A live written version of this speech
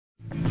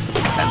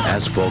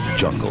asphalt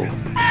jungle,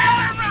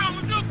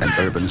 an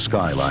urban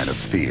skyline of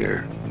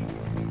fear,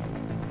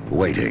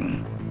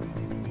 waiting,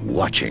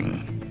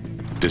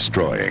 watching,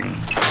 destroying.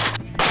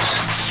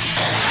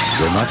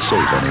 You're not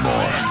safe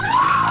anymore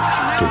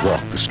to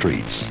walk the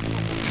streets.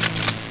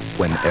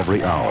 When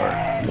every hour,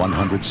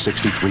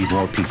 163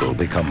 more people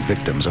become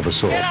victims of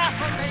assault.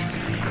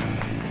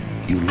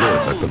 You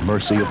live at the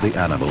mercy of the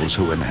animals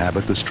who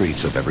inhabit the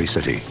streets of every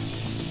city.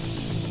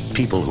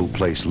 People who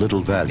place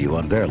little value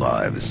on their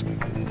lives,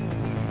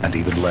 and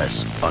even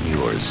less on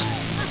yours.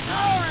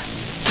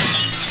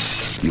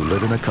 You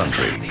live in a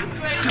country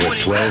where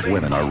 12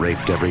 women are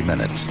raped every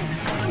minute,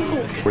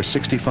 where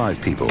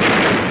 65 people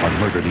are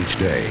murdered each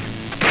day.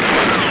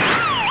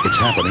 It's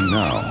happening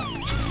now.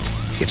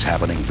 It's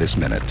happening this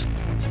minute.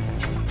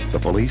 The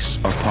police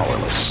are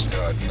powerless.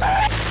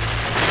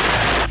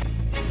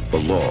 The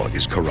law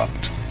is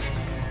corrupt.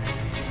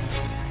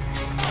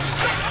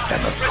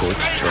 And the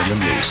courts turn them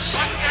loose.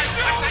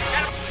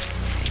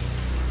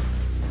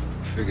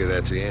 Figure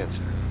that's the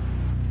answer.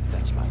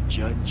 That's my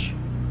judge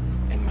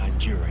and my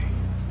jury.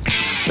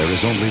 There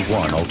is only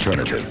one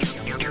alternative.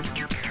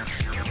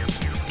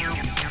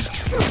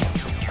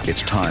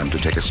 It's time to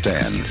take a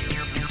stand.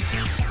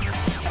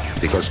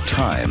 Because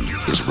time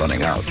is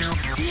running out.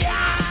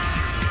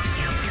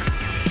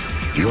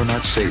 You're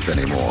not safe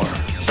anymore.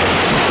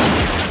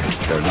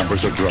 Their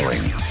numbers are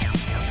growing.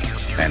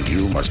 And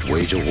you must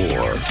wage a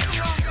war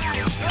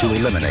to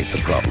eliminate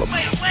the problem.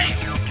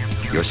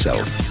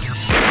 Yourself.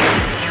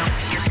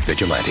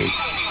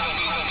 Vigilante.